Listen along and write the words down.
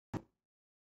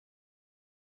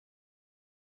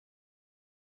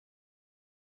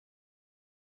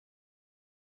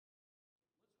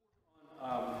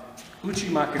Uchi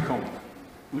Makikomi.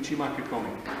 Uchi Makikomi.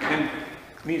 And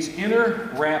it means inner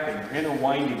wrapping, or inner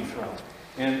winding throw.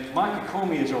 And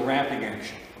Makikomi is a wrapping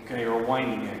action, okay, or a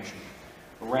winding action,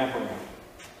 a wraparound.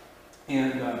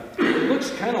 And it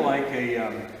looks kind of like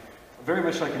very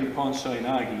much like a Nippon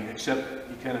Seoi-nage, except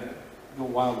you kind of go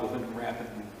wild with it and wrap it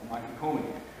in Makikomi.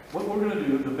 What we're going to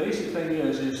do, the basic thing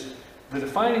is the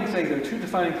defining thing, there are two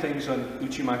defining things on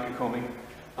Uchi Makikomi.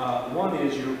 One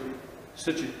is you're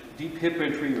such a deep hip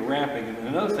entry, you're wrapping, and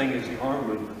another thing is the arm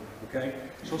movement, okay?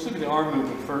 So let's look at the arm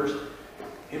movement first.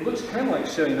 It looks kind of like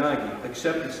Seoi-nage,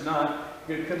 except it's not.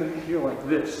 You're going to come in here like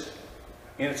this.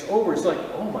 And it's over, it's like,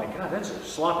 oh my God, that's a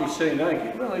sloppy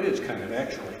Seoi-nage. Well, it is kind of,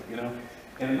 actually, you know.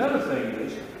 And another thing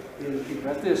is you've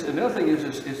got this. Another thing is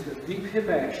the deep hip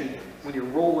action when you're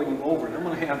rolling them over. And I'm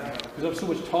going to have, because I'm so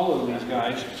much taller than these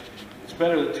guys, it's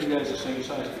better that two guys the same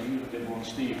size than you did one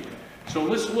Steve. So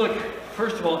let's look,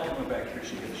 first of all, come back here,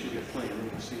 so you get plenty of room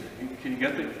to see it. Can you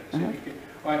get there?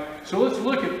 All right, so let's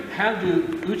look at how to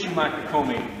do Uchi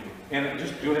Makikomi, and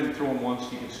just go ahead and throw them once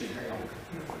so you can see.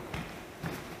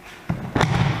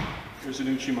 There's an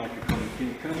Uchi Makikomi. Can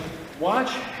you come watch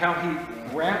how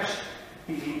he wraps,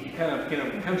 he kind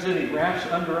of, comes in, he wraps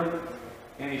under him,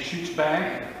 and he shoots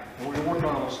back, and we're going to work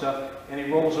on all this stuff, and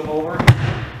he rolls him over.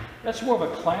 That's more of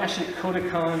a classic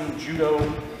Kodokan Judo,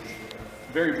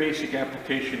 very basic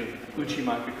application of Uchi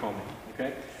Makikomi,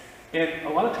 okay? And a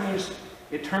lot of times,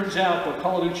 it turns out they'll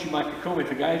call it Uchi Makikomi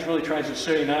if a guy really tries to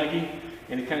Seoi-nage,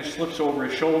 and he kind of slips over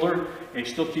his shoulder, and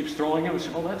he still keeps throwing him, and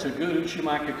say, oh, that's a good Uchi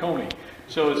Makikomi.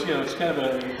 So it's, you know, it's kind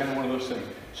of one of those things.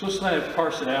 So let's kind of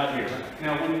parse it out here.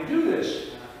 Now, when you do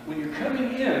this, when you're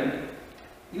coming in,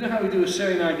 you know how we do a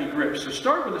Seoi-nage grip. So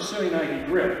start with a Seoi-nage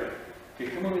grip. Okay,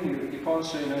 come on in here, Nippon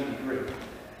Seoi-nage grip.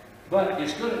 But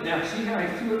it's good. Now, see how I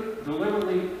threw it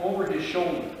deliberately over his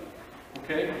shoulder.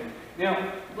 Okay?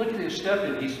 Now, look at his step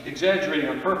in. He's exaggerating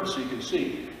on purpose so you can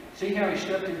see. See how he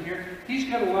stepped in here? He's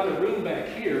got a lot of room back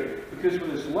here because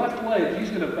with his left leg, he's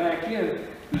going to back in,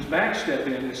 his back step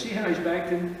in. And see how he's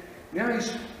backed in? Now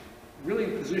he's really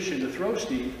in position to throw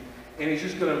Steve, and he's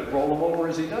just going to roll him over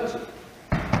as he does it.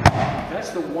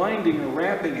 That's the winding or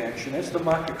wrapping action. That's the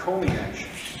Makikomi action.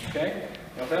 Okay?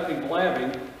 Now, without me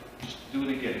blabbing, just do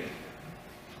it again.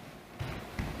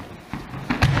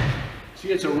 See,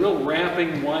 it's a real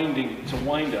wrapping, winding. It's a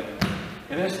wind-up.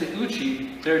 And that's the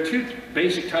Uchi. There are two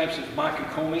basic types of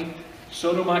Makikomi,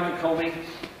 Soto Makikomi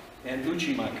and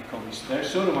Uchi Makikomi. So there's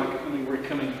Soto Makikomi where you're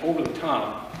coming over the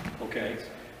top, okay?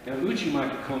 And Uchi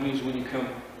Makikomi is when you come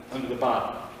under the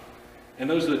bottom. And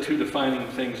those are the two defining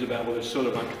things about whether it's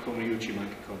Soto Makikomi, Uchi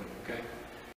Makikomi, okay?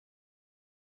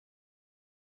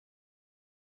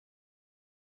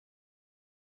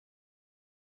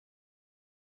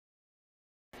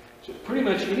 So pretty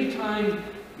much any time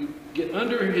you get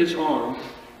under his arm,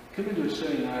 come into a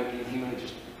Seoi-nage, and he might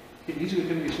just, he's going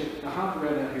to come into a hop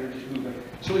right out here and just move back.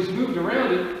 So he's moved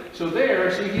around it. So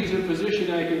there, see, he's in a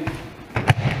position I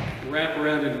can wrap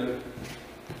around in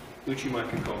the Uchi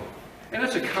Makikomi. And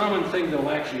that's a common thing that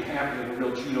will actually happen in a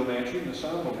real judo match, even a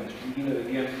sambo match. You do that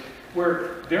again,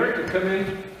 where Derek will come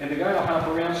in, and the guy will hop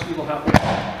around, Steve will hop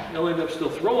around. He'll end up still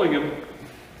throwing him,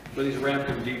 but he's wrapped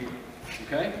him deeper.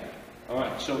 Okay? All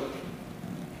right, so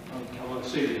I want to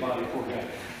save the body for that.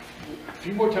 A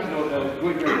few more times.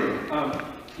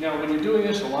 Now, when you're doing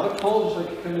this, a lot of pulls like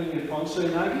you're coming in Nippon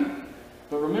Seoi-nage.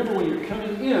 But remember, when you're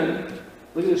coming in,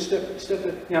 look at this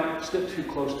step. Now, step too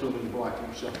close to him and blocking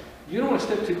yourself. You don't want to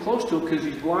step too close to him because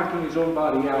he's blocking his own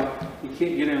body out. He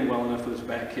can't get in well enough with his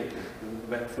back hip,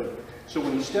 the back foot. So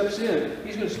when he steps in,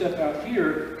 he's going to step out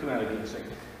here. Come out again in a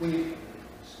second.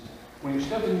 When you're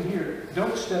stepping in here,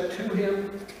 don't step to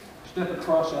him. Step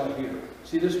across out here.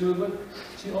 See this movement?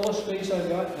 See all the space I've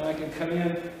got? And I can come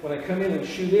in. When I come in and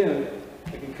shoot in,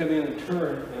 I can come in and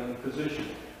turn and position.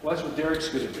 Well, that's what Derek's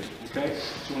going to do. Okay?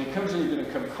 So when he comes in, you're going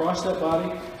to come across that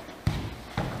body.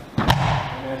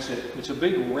 And that's it. It's a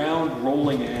big round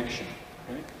rolling action.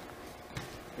 Okay?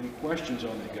 Any questions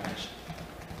on that, guys?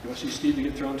 You want to see Steve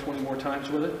get thrown 20 more times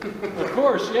with it? Of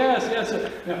course, yes.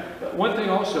 Now, one thing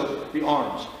also, the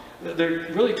arms. There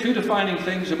are really two defining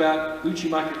things about Uchi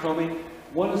Makikomi.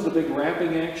 One is the big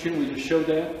wrapping action, we just showed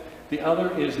that. The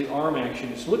other is the arm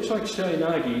action. It looks like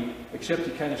Seoi-nage, except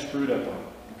you kind of screwed up on it,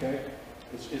 okay?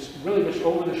 It's really just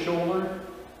over the shoulder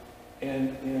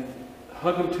and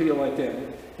hug him to you like that.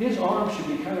 His arm should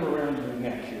be kind of around your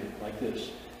neck here, like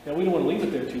this. Now, we don't want to leave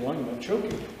it there too long, you might choke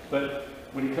you. But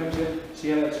when he comes in,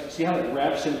 see how it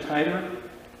wraps in tighter?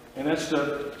 And that's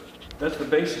the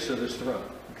basis of this throw.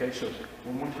 Okay, so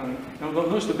one more time. Now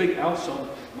notice the big outsole,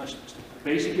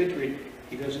 basic entry,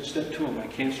 he doesn't step to him. I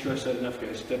can't stress that enough,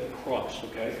 guys. Step across,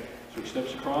 okay? So he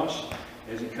steps across.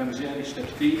 As he comes in, he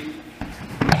steps deep.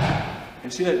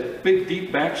 And see that big,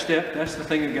 deep back step? That's the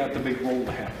thing that got the big roll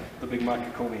to happen, the big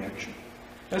Makikomi action.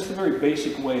 That's the very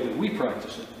basic way that we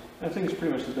practice it. I think it's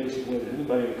pretty much the basic way that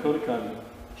anybody in Kodokan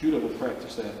Judo would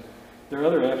practice that. There are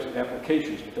other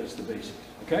applications, but that's the basics.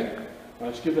 Okay? All right,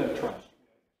 let's give that a try.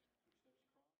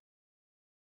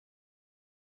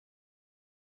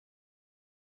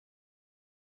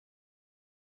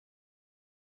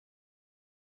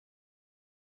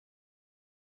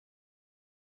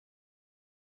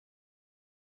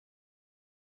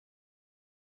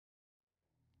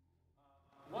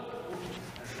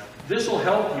 This will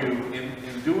help you in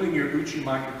doing your Uchi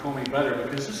Makikomi better,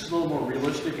 because this is a little more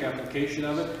realistic application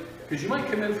of it. Because you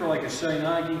might come in for like a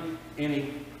Seoi-nage,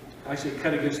 and I say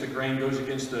cut against the grain, goes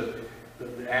against the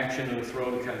action of the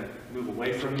throw to kind of move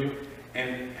away from you,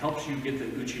 and helps you get the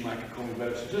Uchi Makikomi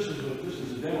better. So this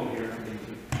is a demo here.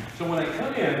 So when I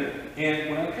come in,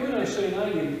 and I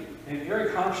Seoi-nage, and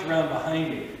Eric hops around behind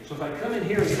me. So if I come in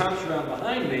here and he hops around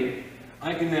behind me,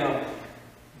 I can now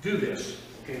do this.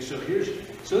 Okay, so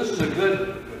this is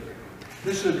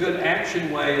a good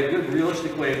action way, a good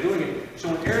realistic way of doing it. So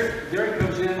when Derek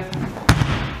comes in,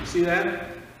 you see that?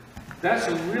 That's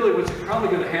really what's probably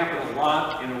going to happen a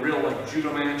lot in a real like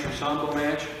judo match or sambo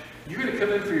match. You're going to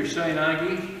come in for your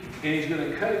Seoi-nage, and he's going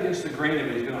to cut against the grain of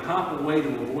it. He's going to hop away to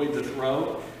avoid the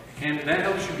throw, and that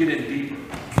helps you get in deeper.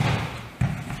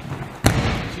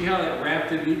 See how that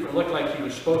wrapped in deeper? It looked like he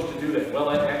was supposed to do that. Well,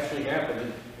 that actually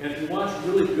happened. And if you watch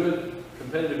really good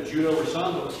competitive judo or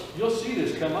sambo, you'll see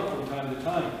this come up from time to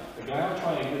time. The guy will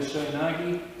try and get a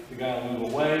Seoi-nage, the guy will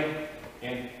move away,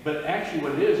 but actually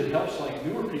what it is, it helps like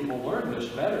newer people learn this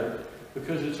better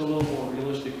because it's a little more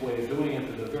realistic way of doing it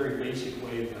than the very basic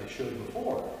way that I showed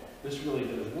before. This really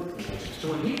does work in this.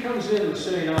 So when he comes in with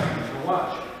Seoi-nage,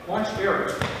 watch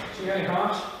Eric. See how he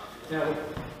hops? Now,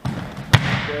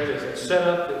 there it is. It's set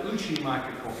up the Uchi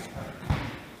Makikomi.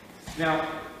 Now,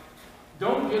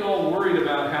 don't get all worried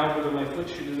about how whether my foot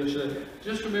should do this.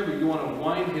 Just remember, you want to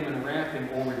wind him and wrap him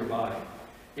over your body.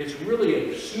 It's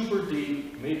really a super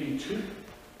deep,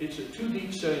 it's a too deep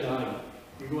Seoi-nage.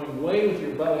 You're going way with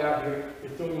your butt out here,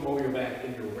 you're throwing him over your back,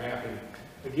 and you're wrapping.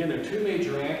 Again, there are two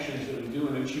major actions that we do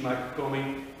in Uchi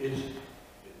Makikomi.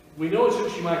 We know it's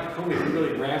Uchi Makikomi if you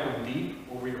really wrap him deep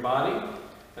over your body.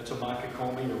 That's a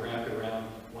Makikomi, to wrap it around,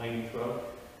 landing throw.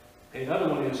 And the other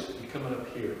one is you coming up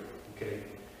here, okay?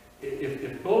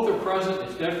 If both are present,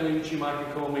 it's definitely Uchi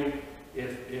Makikomi.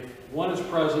 If one is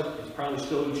present, it's probably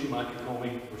still Uchi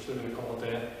Makikomi. We're still going to call it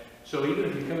that. So even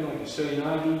if you come in like a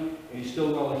Seoi-nage and you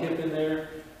still got a hip in there,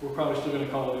 we're probably still going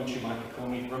to call it Uchi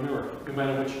Makikomi. Remember, no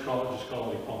matter what you call it, just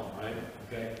call it a pawn, right?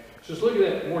 Okay. So let's look at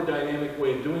that more dynamic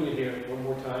way of doing it here one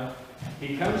more time.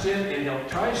 He comes in and he'll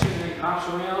try something, he hops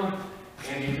around,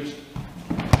 and he just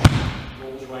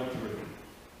rolls right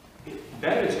through.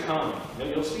 That is common.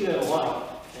 You'll see that a lot.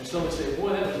 And someone say, boy,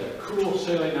 that was a cool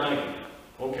Seoi-nage.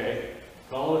 Okay,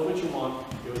 call it what you want.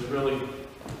 It was really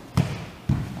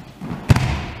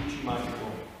Uchi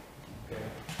Makikomi. Okay.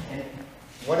 And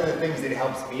one of the things that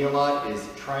helps me a lot is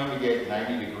trying to get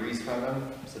 90 degrees from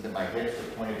him so that my hips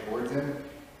are pointed towards him,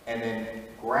 and then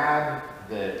grab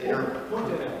the inner... Point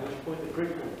that out. Let's point the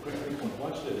great point.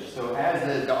 Watch this. So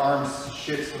as the arms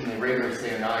shifts from the regular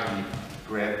Seoi-nage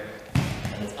grip,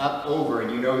 and it's up over, and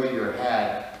you know that you're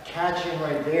ahead, catch him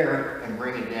right there and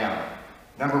bring it down.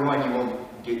 Number one, you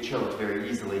won't get choked very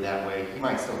easily that way. He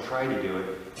might still try to do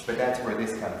it, but that's where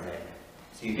this comes in.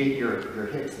 So you get your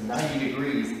hips 90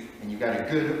 degrees, and you've got a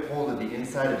good hold of the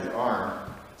inside of his arm,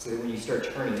 so that when you start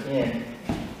turning in,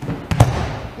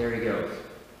 there he goes.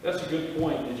 That's a good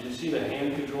point. Did you see the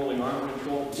hand controlling, arm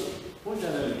control? Point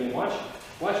that out again. Watch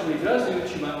what he does in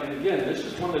Uchi Makikomi. And again, this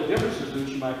is one of the differences of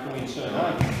Uchi Makikomi and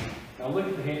Seoi-nage. Now look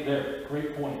at the hand there.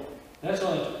 Great point. That's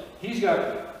on. He's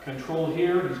got control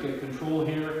here, he's got control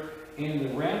here, and the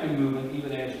wrapping movement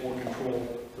even adds more control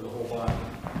to the whole body.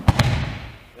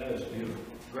 That is beautiful.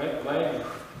 Glad you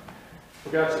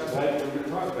forgot to glad we were going to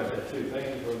talk about that too. Thank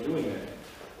you for doing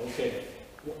that. Okay,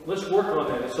 let's work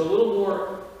on that. It's a little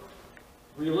more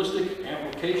realistic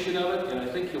application of it, and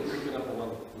I think you'll pick it up a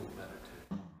little better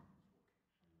too.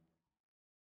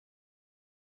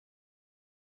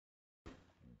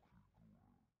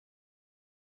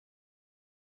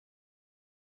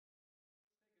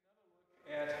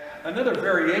 Another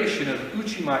variation of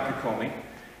Uchi Makikomi,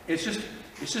 it's just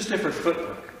different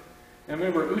footwork. Now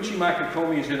remember, Uchi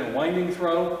Makikomi is in a winding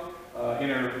throw, in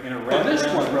a wrap this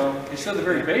one throw. Instead of the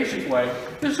very basic way,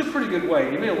 this is a pretty good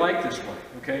way. You may like this one,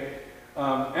 okay?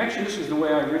 Actually, this is the way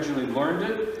I originally learned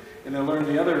it, and I learned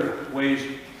the other ways,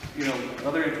 you know,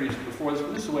 other entries before this.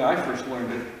 But this is the way I first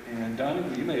learned it. And Donnie,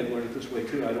 you may have learned it this way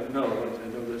too. I don't know, but I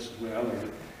know this is the way I learned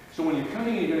it. So when you're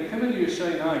coming in, you're going to come into your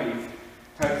seoi-nage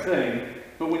type thing.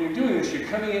 But when you're doing this, you're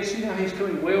coming in. See how he's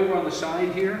coming way over on the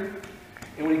side here?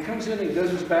 And when he comes in and he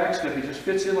does his back step, he just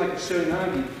fits in like a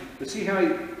seoi-nage. But see how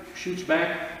he shoots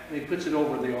back and he puts it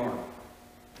over the arm.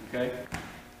 Okay?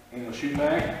 And he'll shoot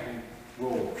back and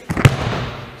roll.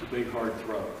 It's a big hard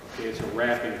throw. Okay, it's a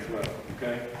wrapping throw.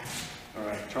 Okay? All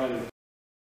right, try to.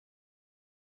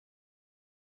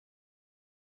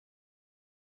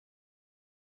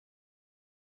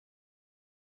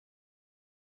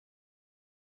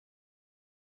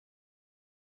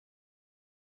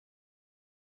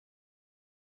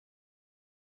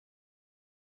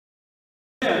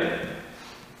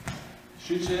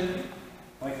 Shoots in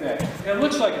like that. And it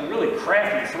looks like a really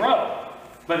crappy throw,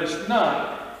 but it's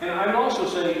not. And I would also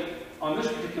say, on this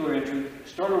particular entry,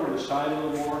 start over the side a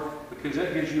little more, because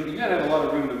that gives you, you gotta have a lot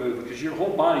of room to move, because your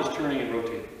whole body's turning and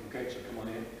rotating. Okay, so come on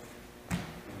in.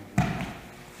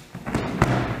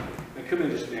 And come in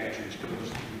just naturally, just come in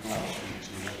just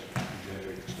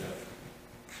exaggerate the step.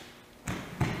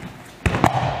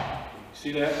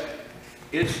 See that?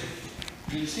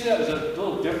 You see that was a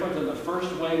little different than the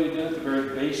first way we did it, the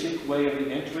very basic way of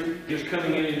the entry. Just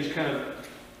coming in and just kind of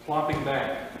plopping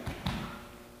back.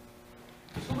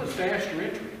 It's a little bit faster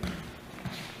entry.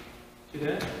 See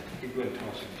that? You go ahead and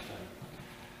toss it this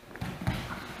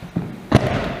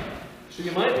time. So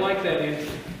you might like that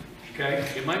entry, okay?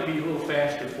 It might be a little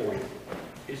faster for you.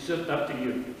 It's just up to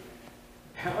you.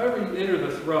 However you enter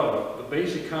the throw, the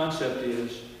basic concept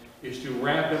is to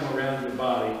wrap him around your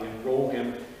body and roll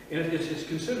him. And it's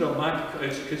considered a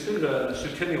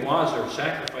sutemiwaza, or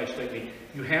sacrifice technique.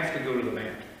 You have to go to the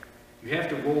mat. You have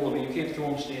to roll him. You can't throw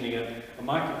him standing up. A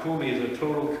Makikomi is a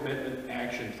total commitment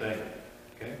action thing.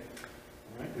 Okay?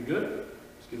 All right, we good?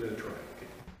 Let's give it a try. Okay.